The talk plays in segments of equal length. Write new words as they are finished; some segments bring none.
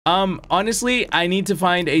Honestly, I need to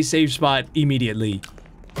find a safe spot immediately.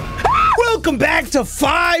 Welcome back to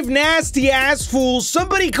 5 nasty ass fools.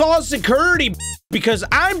 Somebody call security because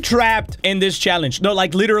I'm trapped in this challenge. No,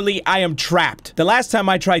 like literally, I am trapped. The last time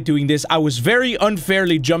I tried doing this, I was very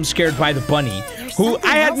unfairly jump scared by the bunny, who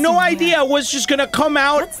I had no idea was just gonna come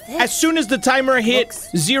out as soon as the timer hit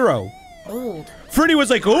 0. Old. Freddy was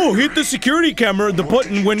like, oh, hit the security camera, the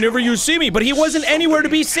button whenever you see me, but he wasn't anywhere to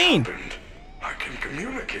be seen. I can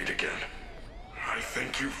communicate again. I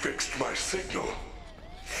think you fixed my signal.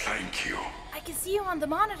 Thank you. I can see you on the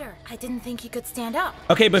monitor. I didn't think you could stand up.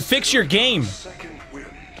 Okay, but fix your game. Second wind.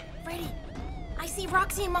 Freddy, I see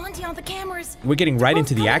Roxy and Monty on the cameras. We're getting right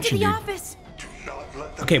into the action, dude.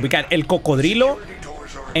 Okay, we got El Cocodrilo,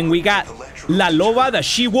 and we got La Loba, the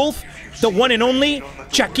she-wolf, the one and only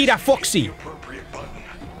Shakira Foxy.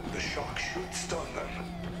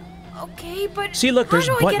 Okay, but see, look, there's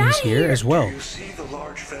buttons here as well. You see the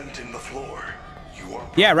large vent in the floor?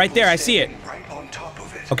 Yeah, right there, I see it.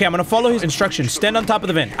 Okay, I'm gonna follow his instructions. Stand on top of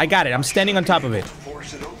the vent. I got it. I'm standing on top of it.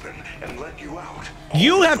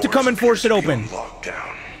 You have to come and force it open.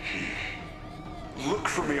 Look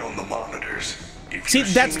for me on the monitors. See,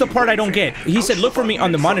 that's the part I don't get. He said look for me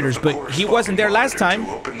on the monitors, but he wasn't there last time.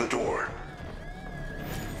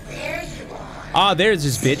 Ah, there's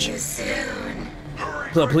this bitch.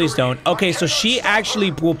 Please don't. Okay, so she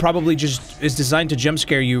actually will probably just is designed to jump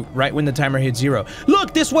scare you right when the timer hits 0.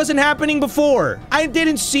 Look, this wasn't happening before. I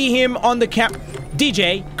didn't see him on the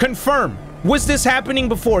DJ, confirm. Was this happening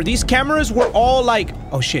before? These cameras were all like,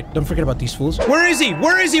 oh shit, don't forget about these fools. Where is he?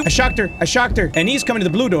 Where is he? I shocked her. I shocked her. And he's coming to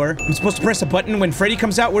the blue door. I'm supposed to press a button when Freddy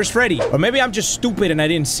comes out. Where's Freddy? Or maybe I'm just stupid and I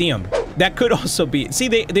didn't see him. That could also be. See,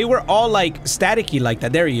 they were all like staticky like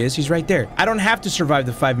that. There he is. He's right there. I don't have to survive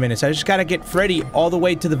the 5 minutes. I just gotta get Freddy all the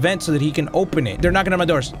way to the vent so that he can open it. They're knocking on my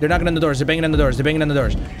doors. They're knocking on the doors. They're banging on the doors. They're banging on the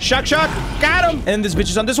doors. Shock, shock. Got him. And then this bitch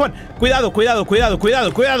is on this one. Cuidado, cuidado, cuidado,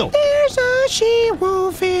 cuidado, cuidado. There's a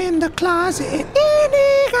she-wolf in the closet.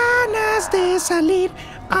 Ganas de salir.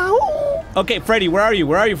 Ow. Okay, Freddy, where are you?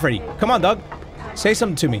 Where are you, Freddy? Come on, dog. Say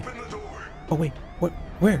something to me. Oh, wait. What?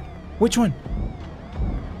 Where? Which one?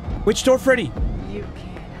 Which door, Freddy? You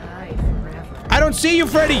can't hide forever. I don't see you,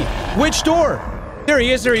 Freddy. Which door? There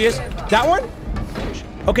he is. There he is. That one?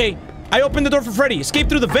 Okay. I opened the door for Freddy. Escape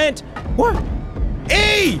through the vent. What?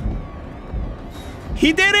 Hey!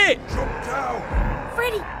 He did it! Jump down.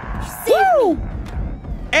 Freddy, you saved me.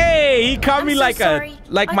 Hey, he caught me so like sorry.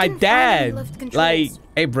 like I my didn't find any dad. lift controls. Like,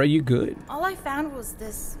 hey, bro, you good? All I found was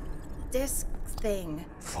this disc thing.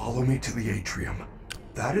 Follow me to the atrium.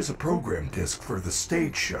 That is a program disc for the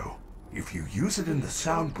stage show. If you use it in the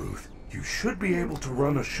sound booth, you should be able to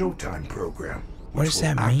run a Showtime program. What does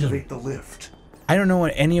that mean? Activate the lift. I don't know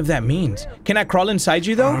what any of that means. Can I crawl inside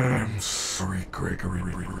you, though? I'm sorry, Gregory.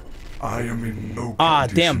 I am in no Ah,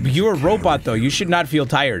 damn, condition you're a to robot, carry though. You should not feel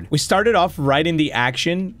tired. We started off right in the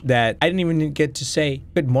action that I didn't even get to say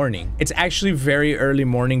good morning. It's actually very early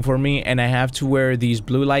morning for me, and I have to wear these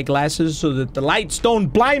blue light glasses so that the lights don't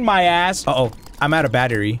blind my ass. Uh-oh, I'm out of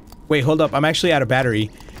battery. Wait, hold up. I'm actually out of battery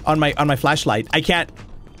on my flashlight. I can't.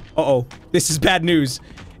 Uh-oh, this is bad news.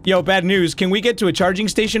 Yo, bad news. Can we get to a charging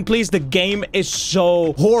station, please? The game is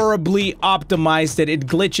so horribly optimized that it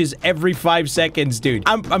glitches every 5 seconds, dude.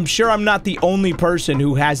 I'm sure I'm not the only person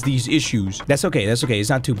who has these issues. That's okay. That's okay. It's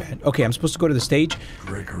not too bad. Okay, I'm supposed to go to the stage.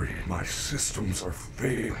 Gregory, my systems are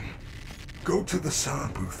failing. Go to the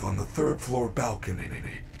sound booth on the 3rd floor balcony.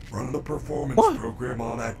 Run the performance program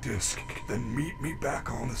on that disc. Then meet me back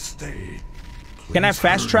on the stage. Can I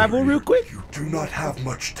fast travel real quick? You do not have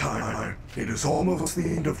much time. It is almost the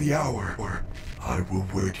end of the hour. I will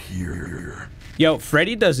wait here. Yo,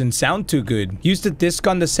 Freddy doesn't sound too good. Use the disc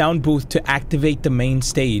on the sound booth to activate the main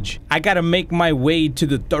stage. I gotta make my way to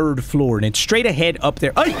the 3rd floor, and it's straight ahead up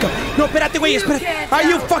there. Ay, no, espérate, güey, espérate. Are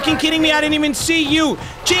you fucking kidding me? I didn't even see you.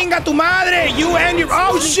 Chinga tu madre, you and your...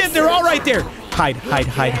 Oh, shit, they're all right there. Hide, hide,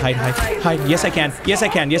 hide, hide, hide, hide. Yes, I can. Yes, I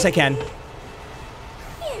can. Yes, I can.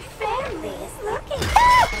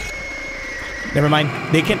 Never mind.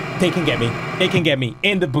 They can get me. They can get me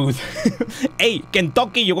in the booth. Hey,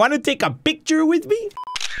 Kentucky, you want to take a picture with me?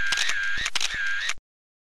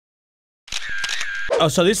 Oh,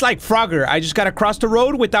 so this is like Frogger. I just gotta cross the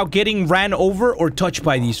road without getting ran over or touched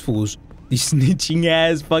by these fools. These snitching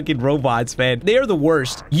ass fucking robots, man. They are the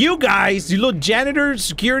worst. You guys, you little janitor,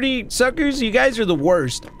 security suckers, you guys are the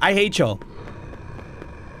worst. I hate y'all.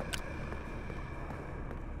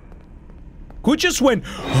 Who just went?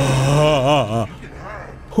 Who?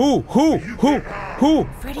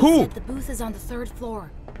 Freddy said the booth is on the 3rd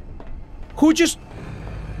floor. Who just?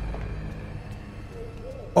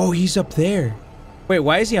 Oh, he's up there. Wait,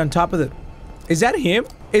 why is he on top of the... Is that him?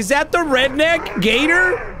 Is that the redneck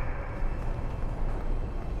gator?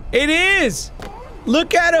 It is!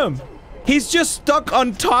 Look at him! He's just stuck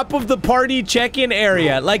on top of the party check-in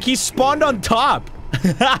area. Like, he spawned on top.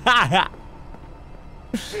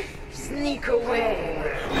 Sneak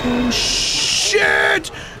away. Oh, shit!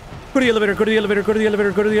 Go to the elevator, go to the elevator, go to the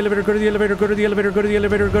elevator, go to the elevator, go to the elevator, go to the elevator, go to the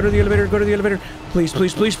elevator, go to the elevator, go to the elevator. Please,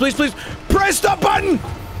 please, please, please, please. Press the button!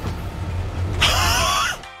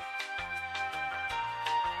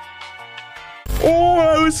 Oh,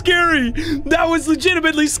 that was scary. That was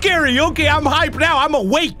legitimately scary. Okay, I'm hyped now. I'm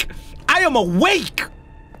awake. I am awake.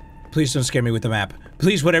 Please don't scare me with the map.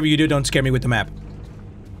 Please, whatever you do, don't scare me with the map.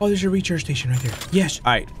 Oh, there's a recharge station right there. Yes.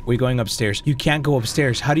 All right, we're going upstairs. You can't go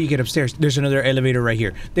upstairs. How do you get upstairs? There's another elevator right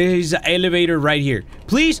here. There's an elevator right here.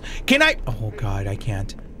 Please, can I? Oh, God, I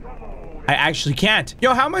can't. I actually can't.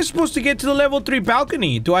 Yo, how am I supposed to get to the level 3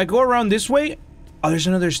 balcony? Do I go around this way? Oh, there's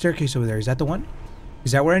another staircase over there. Is that the one?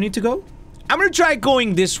 Is that where I need to go? I'm gonna try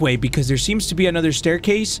going this way because there seems to be another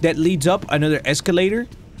staircase that leads up, another escalator.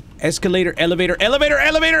 Escalator, elevator, elevator,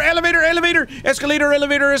 elevator, elevator, elevator, escalator,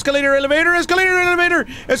 elevator, escalator, elevator, escalator, elevator,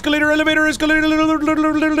 escalator, elevator, escalator, elevator, elevator,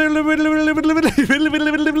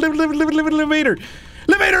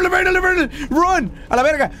 elevator, run, a la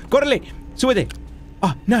verga, córrele, súbete.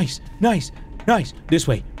 Ah, nice, nice, nice. This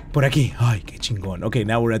way. Por aquí. Ay, qué chingón. Okay,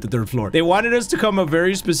 now we're at the 3rd floor. They wanted us to come a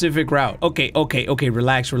very specific route. Okay, okay, okay.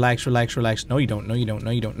 Relax, relax, relax, relax. No, you don't. No, you don't.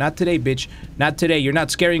 No, you don't. Not today, bitch. Not today. You're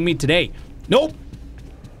not scaring me today. Nope.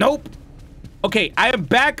 Nope. Okay, I am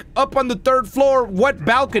back up on the 3rd floor. What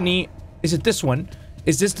balcony? Is it this one?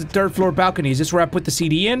 Is this the 3rd floor balcony? Is this where I put the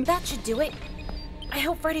CD in? That should do it. I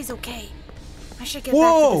hope Freddy's okay. I should get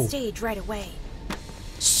back to the stage right away.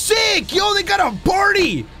 Sick! Yo, they got a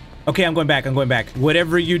party! Okay, I'm going back. I'm going back.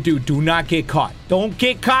 Whatever you do, do not get caught. Don't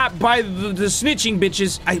get caught by the snitching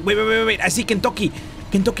bitches. Wait. I see Kentucky.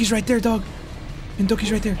 Kentucky's right there, dog.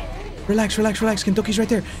 Kentucky's right there. Relax, relax, relax. Kentucky's right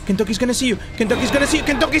there. Kentucky's gonna see you. Kentucky's gonna see you.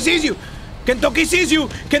 Kentucky sees you. Kentucky sees you.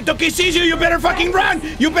 Kentucky sees you. You better fucking run.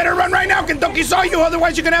 You better run right now. Kentucky saw you.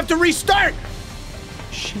 Otherwise, you're gonna have to restart.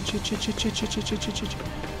 Shit.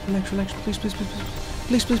 Relax, relax. Please, please, please, please.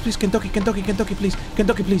 Please, please, please. Kentucky, Kentucky, Kentucky, please.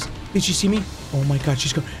 Kentucky, please. Did she see me? Oh my God,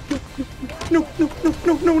 she's going. No.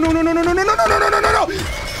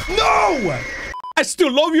 No! I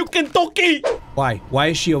still love you, Kentucky! Why? Why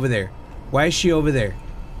is she over there? Why is she over there?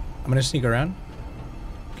 I'm gonna sneak around.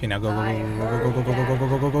 Okay, now go.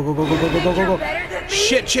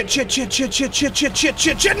 Shit. No.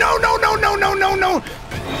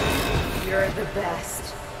 You're the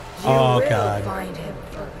best. You Oh, God. find him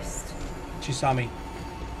first. She saw me.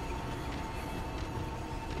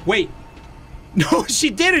 Wait. No, she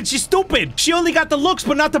didn't. She's stupid. She only got the looks,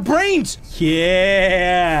 but not the brains.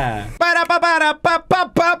 Yeah.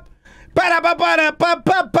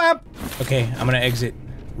 Okay, I'm gonna exit.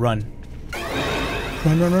 Run.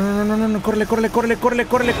 Run. Corre,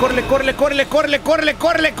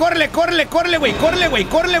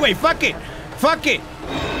 güey. Fuck it.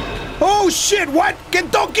 Oh, shit. What?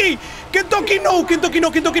 Kentucky, no.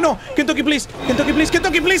 Kentucky, please.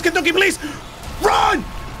 Kentucky, please. Run!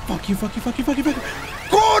 Fuck you.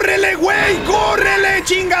 ¡Córrele, güey! ¡Córrele,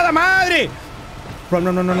 chingada madre! Run.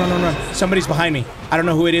 Somebody's behind me. I don't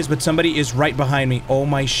know who it is, but somebody is right behind me. Oh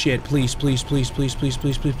my shit. Please. Please.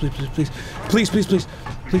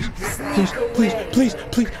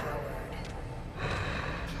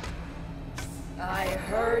 I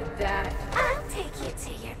heard that. I'll take you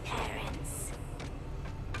to your parents.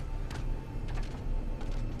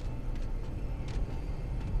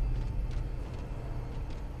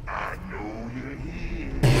 I know you're here.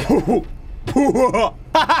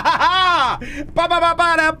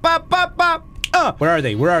 Where are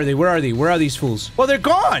they? Where are these fools? Well, they're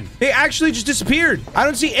gone. They actually just disappeared. I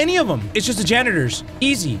don't see any of them. It's just the janitors.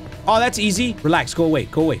 Easy. Oh, that's easy. Relax. Go away.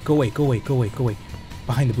 Behind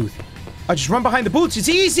the booth. I'll just run behind the booths. It's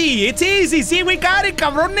easy. See, we got it,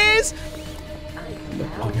 cabrones.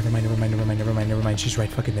 Oh, never mind. She's right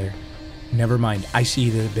fucking there. Never mind. I see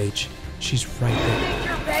the bitch. She's right there.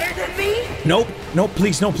 You're better than me? Nope.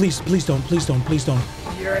 Please don't.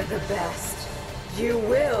 You're the best. You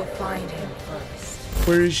will find him first.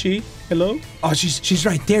 Where is she? Hello? Oh, she's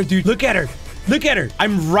right there, dude. Look at her.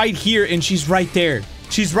 I'm right here and she's right there.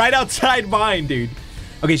 She's right outside mine, dude.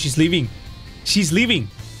 Okay, she's leaving.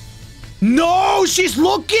 No, she's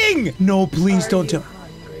looking. No, please don't tell.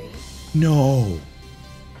 No.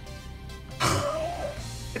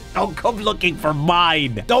 Don't come looking for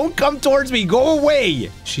mine. Don't come towards me. Go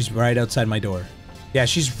away. She's right outside my door. Yeah,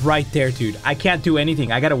 she's right there, dude. I can't do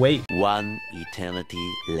anything. I gotta wait. One eternity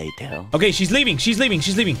later. Okay, she's leaving. She's leaving.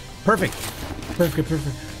 She's leaving. Perfect. Perfect.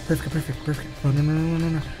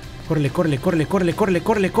 No. Córrele.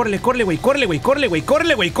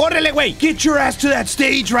 Get your ass to that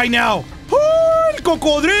stage right now. Oh, el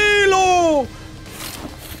cocodrilo.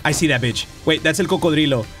 I see that bitch. Wait, that's el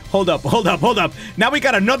cocodrilo. Hold up. Now we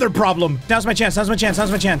got another problem. Now's my chance. Now's my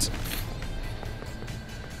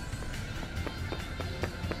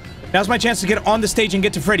chance to get on the stage and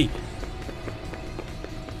get to Freddy.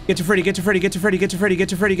 Get to Freddy. Go. Freddy.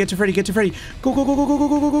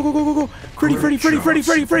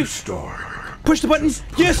 Push the button.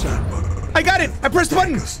 Yes. I got it. I pressed the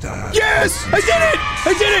button. Yes. I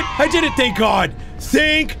did it.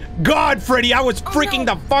 Thank God, Freddy. I was freaking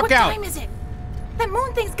the fuck out. What time is it? That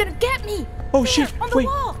moon thing's gonna get me. Oh, there, shit. On the Wait.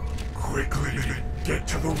 wall. Quickly, get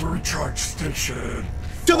to the recharge station.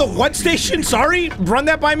 To the what station? Sorry? Run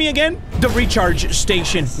that by me again? The recharge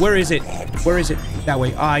station. Where is it? That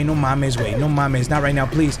way. Ay, no mames, güey. No mames. Not right now,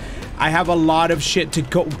 please. I have a lot of shit to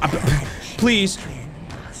go. Please.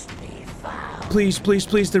 Please.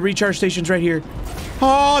 The recharge station's right here.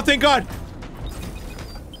 Oh, thank God.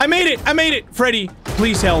 I made it. Freddy,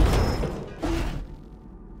 please help.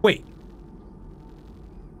 Wait.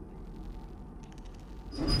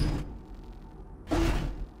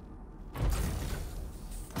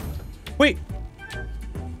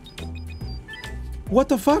 What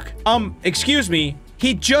the fuck? Excuse me.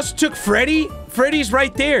 He just took Freddy? Freddy's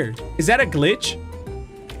right there. Is that a glitch?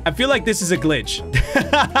 I feel like this is a glitch.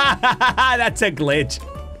 That's a glitch.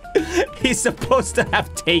 He's supposed to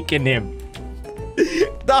have taken him.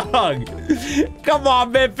 Dog. Come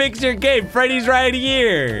on, man. Fix your game. Freddy's right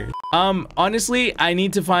here. Honestly, I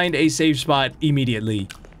need to find a safe spot immediately.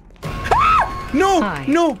 No! Hi,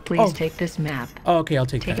 No! Please take this map. Oh, okay, I'll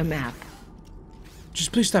take that. Take a map.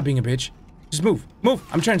 Just please stop being a bitch. Just move.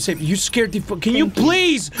 I'm trying to save you. You scared the fuck. Can you Thank you.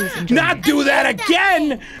 please enjoy not it. do that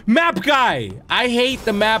again? Map guy. I hate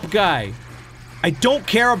the map guy. I don't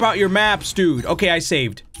care about your maps, dude. Okay, I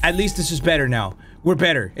saved. At least this is better now. We're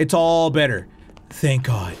better. It's all better. Thank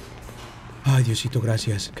God. Ay, Diosito,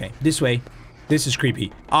 gracias. Okay, this way. This is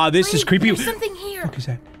creepy. This is creepy. There's something here. What is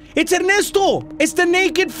that? It's Ernesto! It's the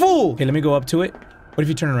naked fool! Okay, let me go up to it. What if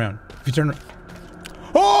you turn around?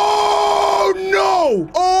 Oh,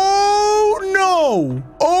 no! Oh, no!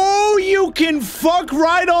 Oh, you can fuck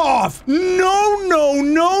right off! No!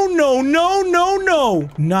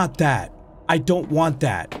 Not that. I don't want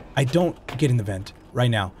that. I don't... Get in the vent.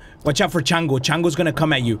 Right now. Watch out for Chango. Chango's gonna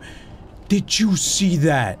come at you. Did you see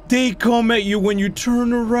that? They come at you when you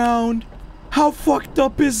turn around. How fucked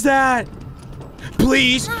up is that?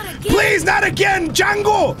 Please! Please, not again!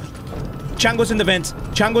 Chango! Chango's in the vents.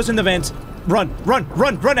 Run!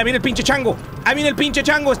 I mean el pinche chango.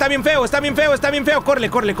 Está bien feo.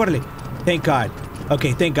 Córrele. Thank God.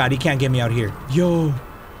 Okay, thank God. He can't get me out here. Yo,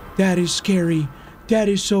 that is scary. That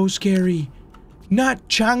is so scary. Not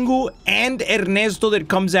Chango and Ernesto that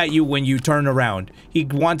comes at you when you turn around. He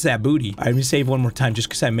wants that booty. I'm gonna save one more time just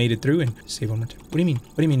because I made it through and save one more time. What do you mean?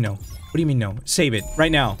 What do you mean no? What do you mean no? Save it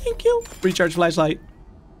right now. Thank you. Recharge flashlight.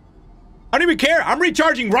 I don't even care. I'm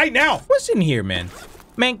recharging right now. What's in here, man?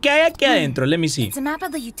 Man, ¿qué hay aquí adentro? Let me see. It's a map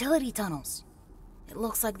of the utility tunnels. It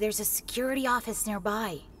looks like there's a security office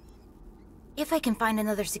nearby. If I can find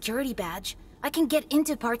another security badge, I can get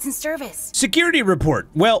into parts and service. Security report.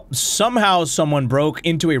 Well, somehow someone broke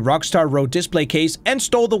into a Rockstar Road display case and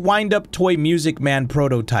stole the wind-up toy Music Man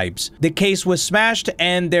prototypes. The case was smashed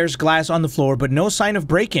and there's glass on the floor, but no sign of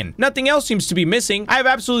break-in. Nothing else seems to be missing. I have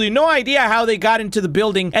absolutely no idea how they got into the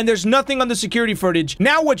building, and there's nothing on the security footage.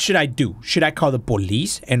 Now what should I do? Should I call the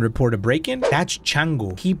police and report a break-in? That's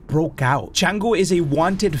Chango. He broke out. Chango is a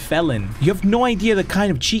wanted felon. You have no idea the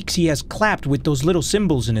kind of cheeks he has clapped with those little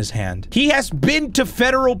symbols in his hand. He has been to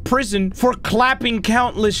federal prison for clapping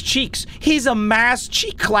countless cheeks. He's a mass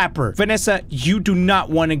cheek clapper. Vanessa, you do not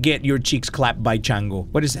want to get your cheeks clapped by Chango.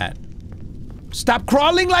 What is that? Stop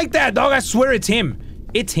crawling like that, dog. I swear it's him.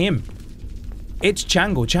 It's him. It's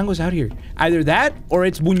Chango. Chango's out here. Either that or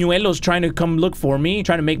it's Buñuelos trying to come look for me,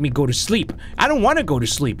 trying to make me go to sleep. I don't want to go to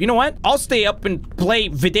sleep. You know what? I'll stay up and play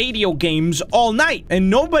video games all night, and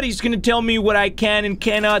nobody's gonna tell me what I can and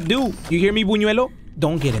cannot do. You hear me, Buñuelo?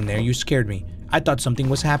 Don't get in there. You scared me. I thought something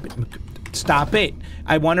was happening. Stop it.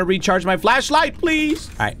 I want to recharge my flashlight, please.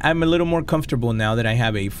 All right, I'm a little more comfortable now that I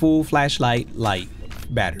have a full flashlight light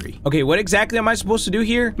battery. Okay, what exactly am I supposed to do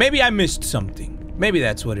here? Maybe I missed something. Maybe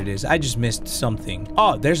that's what it is. I just missed something.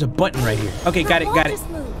 Oh, there's a button right here. Okay, got it. Just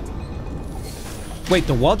moved. Wait,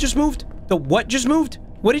 the wall just moved? The what just moved?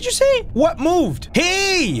 What did you say? What moved?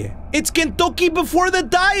 Hey! It's Kentucky before the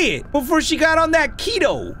diet! Before she got on that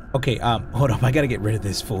keto! Okay, hold up. I gotta get rid of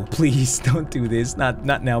this fool. Please, don't do this.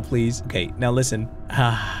 Not now, please. Okay, now listen.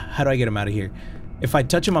 How do I get him out of here? If I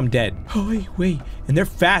touch him, I'm dead. Oh, wait. And they're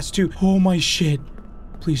fast, too. Oh, my shit.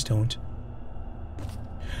 Please don't.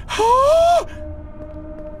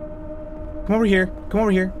 Come over here. Come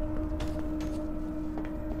over here.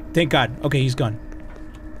 Thank God. Okay, he's gone.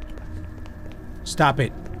 Stop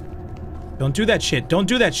it. Don't do that shit. Don't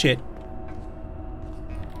do that shit.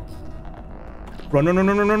 Run, run, run,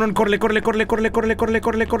 run, run, run. Corre, corre, corre, corre, corre, corre,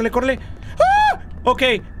 corre, corre, corre. Ah!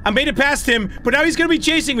 Okay, I made it past him, but now he's gonna be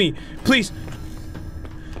chasing me. Please.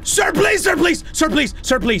 Sir, please, sir, please. Sir, please.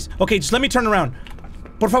 Sir, please. Okay, just let me turn around.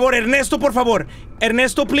 Por favor, Ernesto, por favor.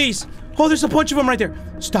 Ernesto, please. Oh, there's a bunch of them right there.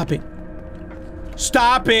 Stop it.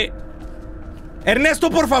 Stop it. Ernesto,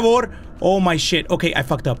 por favor. Oh, my shit. Okay, I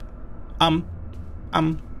fucked up.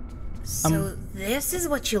 So this is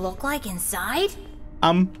what you look like inside?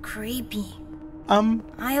 Creepy.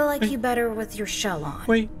 I like you better with your shell on.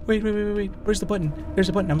 Wait. Where's the button? There's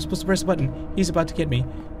a button. I'm supposed to press the button. He's about to get me.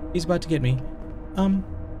 He's about to get me.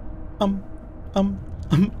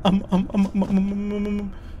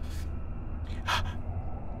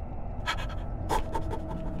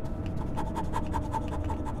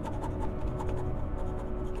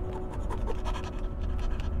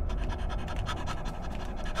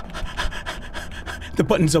 The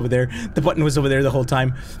button's over there. The button was over there the whole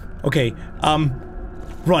time. Okay,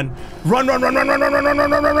 run. Run. We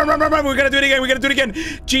gotta do it again. We gotta do it again.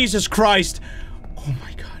 Jesus Christ. Oh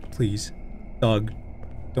my God, please. Dog,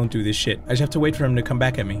 don't do this shit. I just have to wait for him to come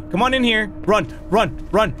back at me. Come on in here. Run.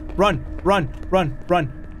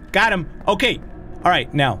 Got him. Okay. All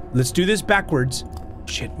right, now, let's do this backwards.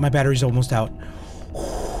 Shit, my battery's almost out.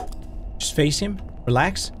 Just face him.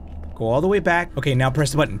 Relax. Go all the way back. Okay, now press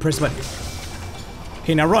the button. Press the button.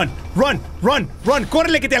 Okay, now run.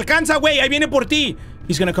 Córrele que te alcanza, güey. Ahí viene por ti.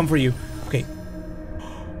 He's gonna come for you. Okay.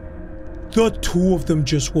 The two of them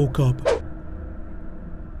just woke up.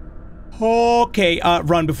 Okay,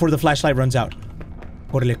 run before the flashlight runs out.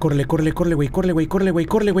 Córrele, güey.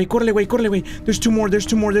 There's two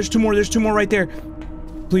more right there.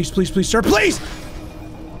 Please, sir, please!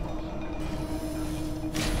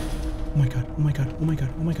 Oh my god,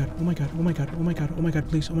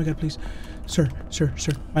 please. Sir.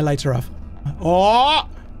 My lights are off. Oh!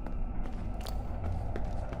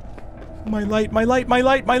 My light,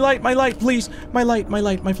 please. My light,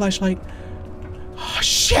 my flashlight. Oh,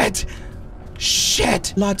 shit!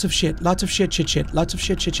 Lots of shit.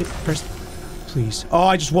 Press. Please. Oh,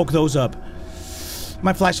 I just woke those up.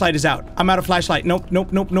 My flashlight is out. I'm out of flashlight. Nope.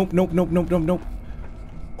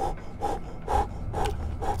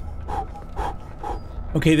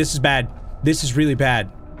 Okay, this is bad. This is really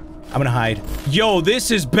bad. I'm gonna hide. Yo,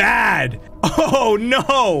 this is bad! Oh,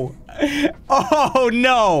 no!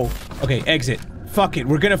 Okay, exit. Fuck it,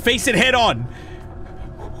 we're gonna face it head on!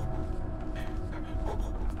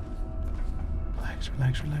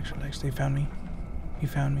 Relax. They found me. He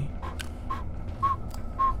found me.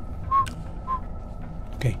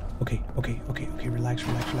 Okay. Relax.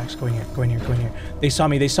 Go in here. They saw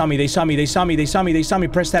me.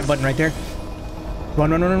 Press that button right there.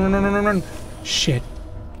 Run. Shit.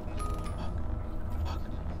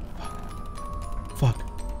 Fuck.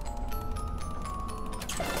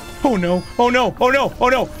 Oh no.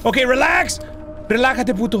 Okay, relax.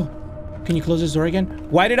 Relájate, puto. Can you close this door again?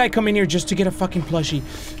 Why did I come in here just to get a fucking plushie?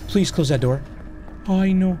 Please close that door. Oh,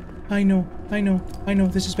 I know.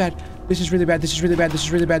 This is bad. This is really bad. This is really bad. This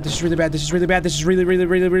is really bad. This is really bad. This is really bad. This is really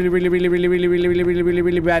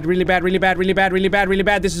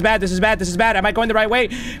bad. This is bad. This is bad. Am I going the right way?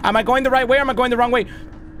 Am I going the right way or am I going the wrong way?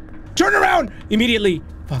 Turn around immediately.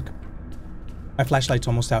 Fuck. My flashlight's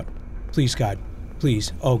almost out. Please, God.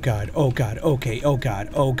 Please. Oh God. Oh God. Okay. Oh God.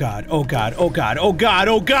 Oh God. Oh God. Oh God. Oh God.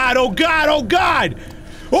 Oh God. Oh God. Oh God.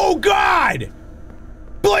 Oh God.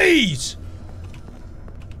 Please.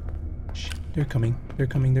 They're coming.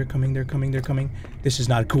 This is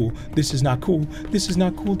not cool. This is not cool,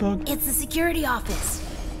 dog. It's the security office.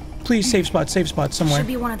 Please, safe spot somewhere. Should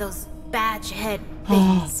be one of those badge head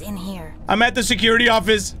things in here. I'm at the security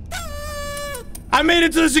office. I made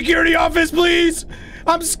it to the security office, please.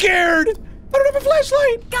 I'm scared. I don't have a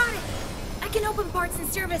flashlight. Got it. I can open parts and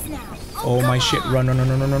service now. Oh my shit. Run.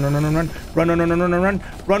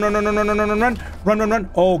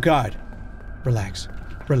 Oh God. Relax,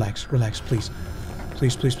 please.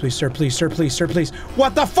 Please, sir, please.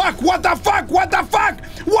 What the fuck?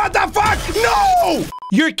 No!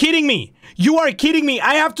 You're kidding me. You are kidding me.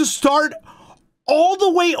 I have to start all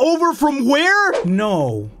the way over from where?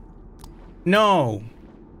 No. No.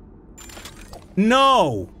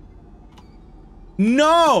 No.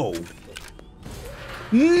 No.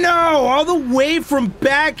 No, all the way from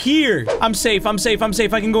back here. I'm safe, I'm safe, I'm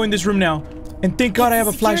safe. I can go in this room now. And thank God I have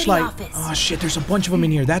a flashlight. Office. Oh shit, there's a bunch of them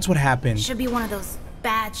in here. That's what happened. Should be one of those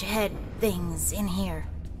badge head things in here.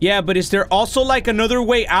 Yeah, but is there also like another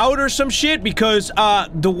way out or some shit? Because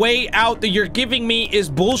the way out that you're giving me is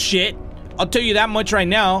bullshit. I'll tell you that much right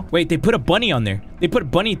now. Wait, they put a bunny on there. They put a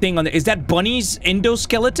bunny thing on there. Is that Bunny's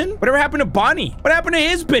endoskeleton? Whatever happened to Bonnie? What happened to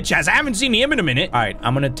his bitch ass? I haven't seen him in a minute. All right,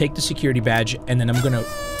 I'm gonna take the security badge and then I'm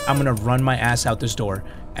gonna run my ass out this door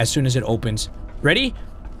as soon as it opens. Ready?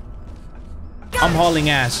 I'm hauling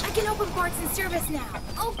ass. I can open parts and service now.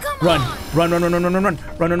 Oh, come Run. on. Run, run, run, run, run, run, run,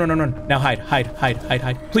 run, run, run, run, run. Now hide, hide, hide, hide,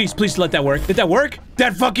 hide. Please, please let that work. Did that work?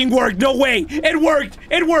 That fucking worked. No way. It worked.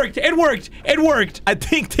 It worked. It worked. It worked. I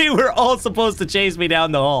think they were all supposed to chase me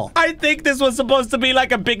down the hall. I think this was supposed to be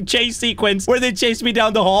like a big chase sequence where they chased me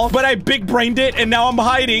down the hall, but I big brained it and now I'm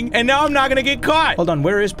hiding and now I'm not gonna get caught. Hold on,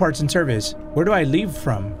 where is parts and service? Where do I leave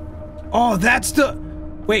from? Oh, that's the...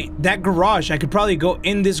 Wait, that garage. I could probably go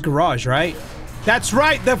in this garage, right? That's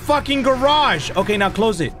right, the fucking garage. Okay, now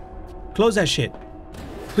close it. Close that shit.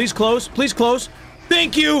 Please close. Please close.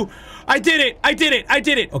 Thank you. I did it. I did it. I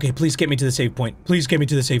did it. Okay, please get me to the save point. Please get me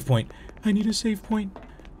to the save point. I need a save point.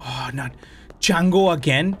 Oh, not Django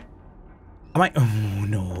again. Am I? Oh,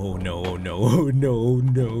 no, no, no, no,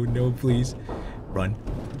 no, no, please. Run.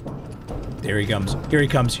 There he comes. Here he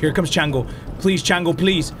comes. Here comes Chango. Please, Chango,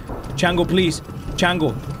 please. Chango, please.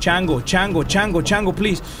 Chango, Chango, Chango, Chango, Chango,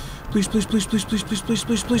 please. Please, please, please, please, please, please, please,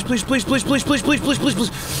 please, please, please, please, please, please, please, please, please, please,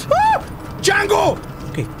 please. Ah! Django!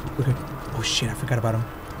 Okay, we're good. Oh shit, I forgot about him.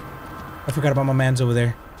 I forgot about my mans over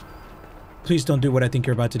there. Please don't do what I think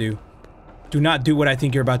you're about to do. Do not do what I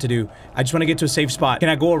think you're about to do. I just want to get to a safe spot. Can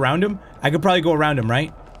I go around him? I could probably go around him,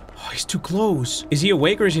 right? Oh, he's too close. Is he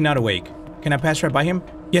awake or is he not awake? Can I pass right by him?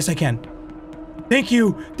 Yes, I can. Thank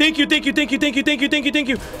you. Thank you, thank you, thank you, thank you, thank you, thank you, thank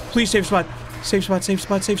you. Please, safe spot. Safe spot, safe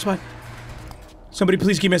spot, safe spot. Somebody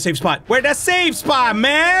please give me a safe spot. Where the safe spot,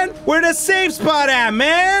 man? Where the safe spot at,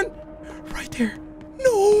 man? Right there.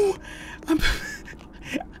 No.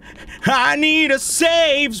 I need a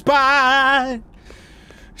safe spot.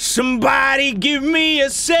 Somebody give me a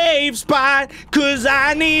safe spot, 'cause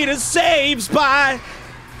I need a safe spot.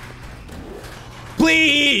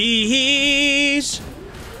 Please.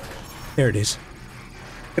 There it is.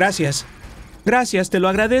 Gracias. Gracias, te lo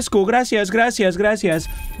agradezco. Gracias, gracias, gracias.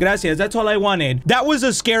 Gracias, that's all I wanted. That was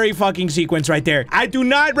a scary fucking sequence right there. I do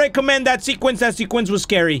not recommend that sequence. That sequence was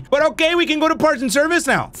scary. But okay, we can go to parts and service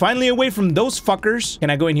now. Finally away from those fuckers.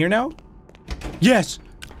 Can I go in here now? Yes.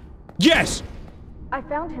 Yes. I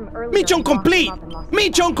found him earlier. Mission complete.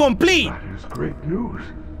 Mission complete. That is great news.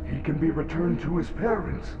 He can be returned to his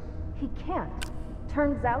parents. He can't.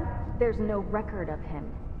 Turns out there's no record of him.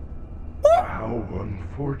 How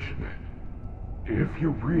unfortunate. If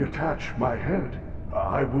you reattach my head,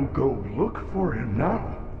 I will go look for him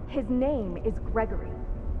now. His name is Gregory.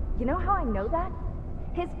 You know how I know that?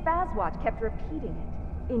 His Fazwatch kept repeating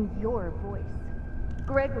it in your voice.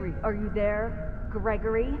 Gregory, are you there?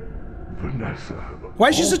 Gregory? Vanessa. Why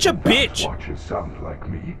is she such a bitch? Watches sound like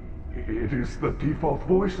me. It is the default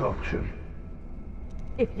voice option.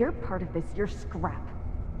 If you're part of this, you're scrap.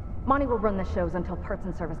 Monty will run the shows until Parts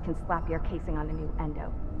and Service can slap your casing on a new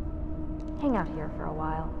endo. Hang out here for a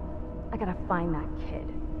while. I gotta find that kid.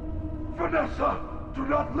 Vanessa, do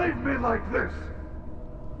not leave me like this.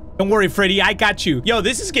 Don't worry, Freddy, I got you. Yo,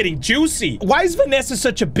 this is getting juicy. Why is Vanessa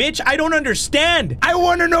such a bitch? I don't understand. I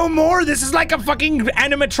want to know more. This is like a fucking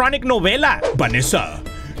animatronic novela. Vanessa,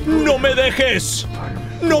 no me dejes.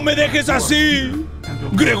 No me dejes así.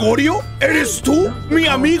 Gregorio, ¿eres tú, mi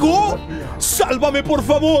amigo? Sálvame, por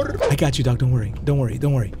favor. I got you, dog. Don't worry. Don't worry.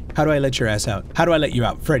 Don't worry. How do I let your ass out? How do I let you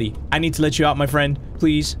out? Freddy, I need to let you out, my friend.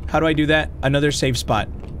 Please. How do I do that? Another safe spot.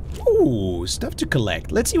 Ooh, stuff to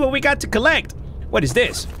collect. Let's see what we got to collect. What is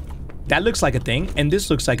this? That looks like a thing, and this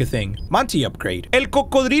looks like a thing. Monty upgrade. El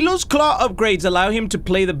Cocodrilo's claw upgrades allow him to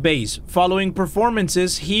play the bass. Following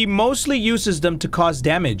performances, he mostly uses them to cause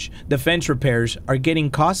damage. Defense repairs are getting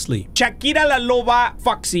costly. Shakira la Loba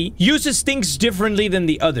Foxy uses things differently than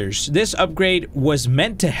the others. This upgrade was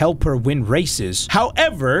meant to help her win races.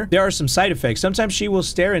 However, there are some side effects. Sometimes she will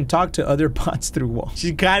stare and talk to other bots through walls.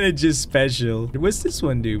 She's kind of just special. What's this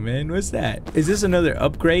one do, man? What's that? Is this another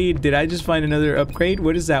upgrade? Did I just find another upgrade?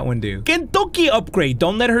 What does that one do? you. Kentucky upgrade.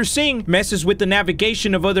 Don't let her sing. Messes with the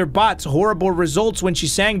navigation of other bots. Horrible results when she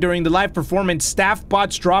sang during the live performance. Staff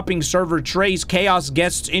bots dropping server trays. Chaos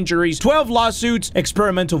guests injuries. 12 lawsuits.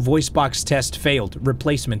 Experimental voice box test failed.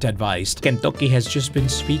 Replacement advised. Kentucky has just been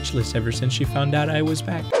speechless ever since she found out I was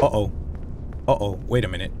back. Uh-oh. Uh-oh. Wait a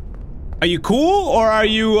minute. Are you cool or are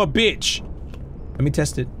you a bitch? Let me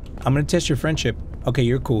test it. I'm gonna test your friendship. Okay,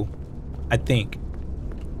 you're cool. I think.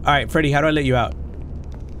 Alright, Freddy, how do I let you out?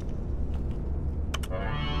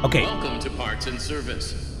 Okay. Welcome to Parts and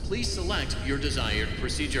Service. Please select your desired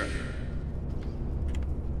procedure.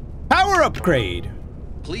 Power upgrade.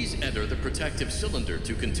 Please enter the protective cylinder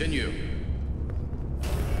to continue.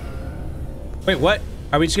 Wait, what?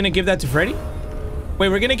 Are we just gonna give that to Freddy? Wait,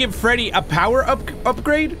 we're gonna give Freddy a power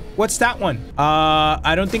upgrade? What's that one?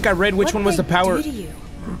 I don't think I read which one was the power. What did they do to you?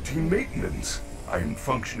 Routine maintenance. I am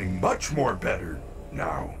functioning much more better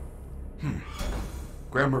now.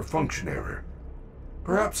 Grammar function error.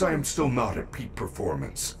 Perhaps I am still not at peak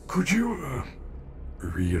performance. Could you,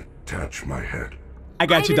 reattach my head? I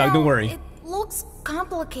got you, dog. Don't worry. It looks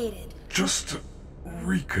complicated. Just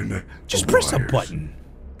reconnect. Just the press a wires. button.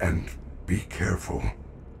 And be careful.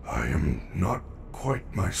 I am not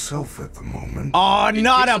quite myself at the moment. Oh, In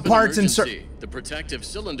not case a of an parts and emergency, the protective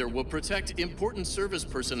cylinder will protect important service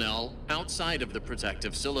personnel outside of the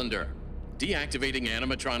protective cylinder. Deactivating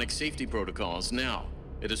animatronic safety protocols now.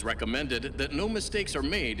 It is recommended that no mistakes are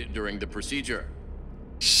made during the procedure.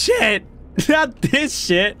 Shit. Not this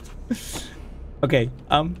shit. Okay.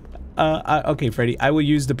 Okay, Freddy. I will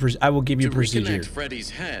use the I will give you procedure. To reconnect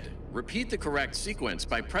Freddy's head, repeat the correct sequence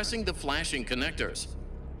by pressing the flashing connectors.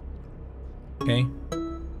 Okay.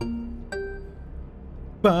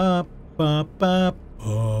 Bop, bop, bop,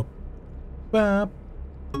 bop, bop,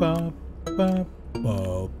 bop, bop, bop,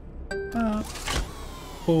 bop,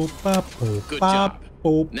 Good job.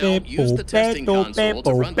 Now use the testing console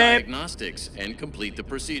to run diagnostics and complete the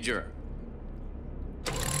procedure.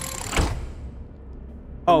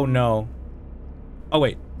 Oh no. Oh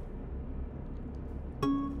wait.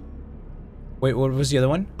 Wait, what was the other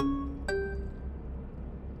one?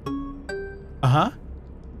 Uh-huh.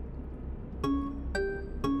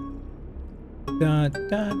 Da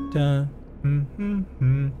da da.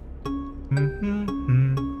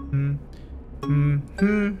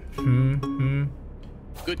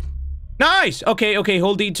 Good Nice. Okay, okay.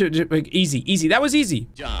 Hold D to easy, easy. That was easy.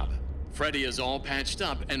 job. Freddy is all patched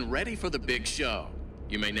up and ready for the big show.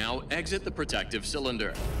 You may now exit the protective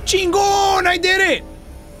cylinder. Chingon! I did it.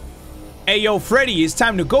 Hey, yo, Freddy, it's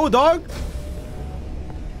time to go, dog.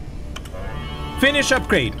 Finish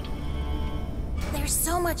upgrade. There's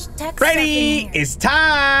so much tech Freddy, stuff in here. it's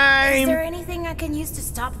time. Is there anything I can use to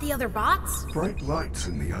stop the other bots? Bright lights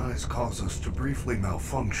in the eyes cause us to briefly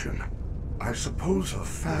malfunction. I suppose a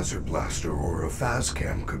phaser blaster or a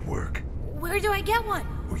phascam could work. Where do I get one?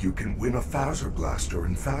 Or you can win a phaser blaster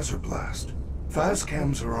in Phaser Blast.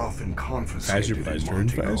 Phascams are often confiscated in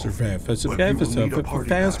Monty Golf, but you will need a party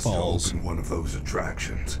pass to open one of those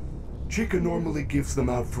attractions. Chica normally gives them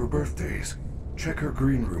out for birthdays. Check her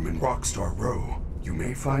green room in Rockstar Row. You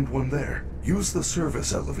may find one there. Use the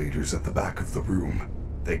service elevators at the back of the room.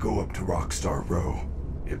 They go up to Rockstar Row.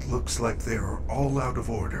 It looks like they are all out of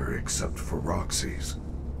order except for Roxy's.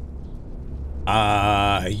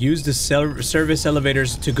 Use the service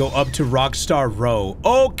elevators to go up to Rockstar Row.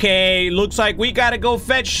 Okay, looks like we gotta go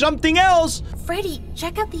fetch something else. Freddy,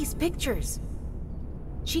 check out these pictures.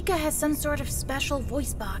 Chica has some sort of special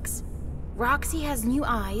voice box. Roxy has new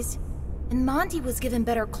eyes. And Monty was given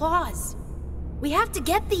better claws. We have to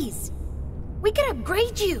get these. We can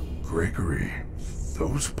upgrade you. Gregory,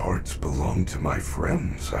 those parts belong to my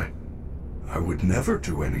friends. I would never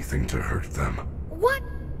do anything to hurt them. What?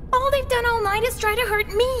 All they've done all night is try to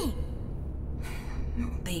hurt me.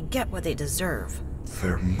 They get what they deserve.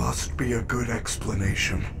 There must be a good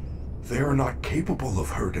explanation. They are not capable of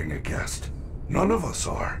hurting a guest. None of us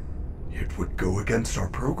are. It would go against our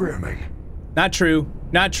programming. Not true.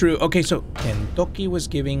 Not true. Okay, so Kentucky was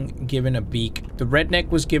given a beak. The redneck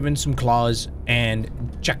was given some claws, and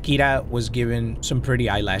Shakira was given some pretty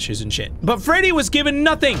eyelashes and shit. But Freddy was given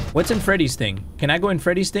nothing. What's in Freddy's thing? Can I go in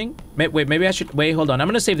Freddy's thing? Wait, maybe I should. Wait, hold on. I'm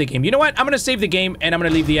gonna save the game. You know what? I'm gonna save the game, and I'm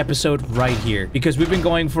gonna leave the episode right here because we've been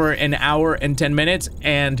going for an hour and 10 minutes,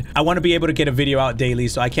 and I want to be able to get a video out daily,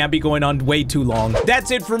 so I can't be going on way too long.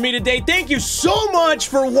 That's it for me today. Thank you so much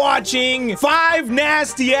for watching. 5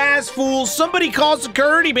 nasty ass fools. Somebody call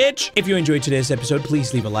security, bitch. If you enjoyed today's episode,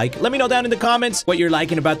 please leave a like. Let me know down in the comments what you're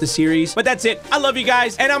liking about the series. But that's it. I love you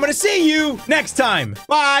guys, and I'm gonna see you next time.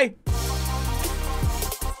 Bye.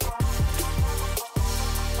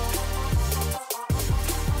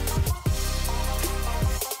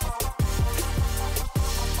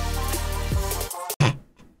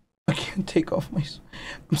 can't take off my...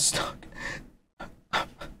 I'm stuck.